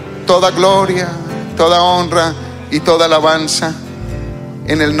 Toda gloria, toda honra y toda alabanza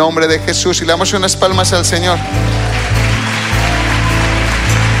en el nombre de Jesús. Y le damos unas palmas al Señor.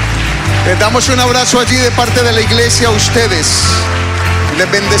 Les damos un abrazo allí de parte de la iglesia a ustedes.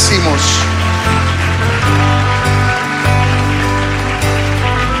 Les bendecimos.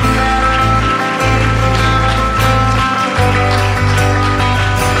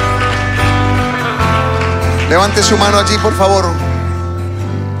 Levante su mano allí, por favor.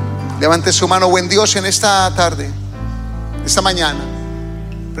 Levante su mano. Buen Dios, en esta tarde, esta mañana,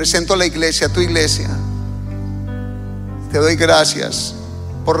 presento a la iglesia, a tu iglesia. Te doy gracias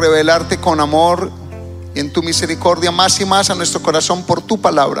por revelarte con amor y en tu misericordia más y más a nuestro corazón por tu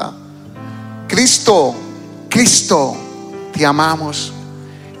palabra. Cristo, te amamos.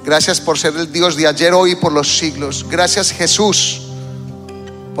 Gracias por ser el Dios de ayer, hoy y por los siglos. Gracias, Jesús,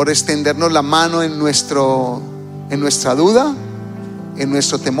 por extendernos la mano en nuestra duda, en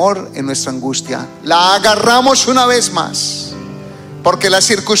nuestro temor, en nuestra angustia. La agarramos una vez más, porque las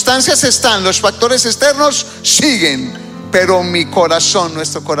circunstancias están, los factores externos siguen, pero mi corazón,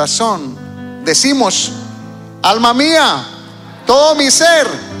 nuestro corazón, decimos: alma mía, todo mi ser,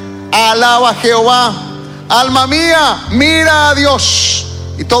 alaba a Jehová. Alma mía, mira a Dios.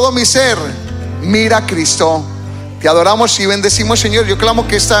 Y todo mi ser, mira a Cristo. Te adoramos y bendecimos, Señor. Yo clamo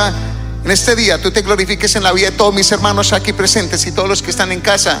que en este día tú te glorifiques en la vida de todos mis hermanos aquí presentes y todos los que están en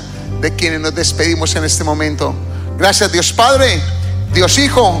casa, de quienes nos despedimos en este momento. Gracias, Dios Padre, Dios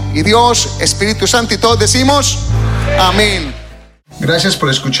Hijo y Dios Espíritu Santo. Y todos decimos amén. Gracias por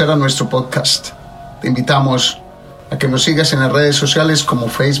escuchar a nuestro podcast. Te invitamos a que nos sigas en las redes sociales como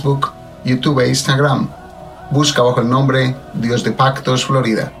Facebook, YouTube e Instagram. Busca bajo el nombre Dios de Pactos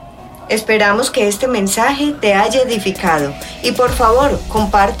Florida. Esperamos que este mensaje te haya edificado y por favor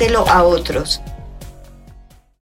compártelo a otros.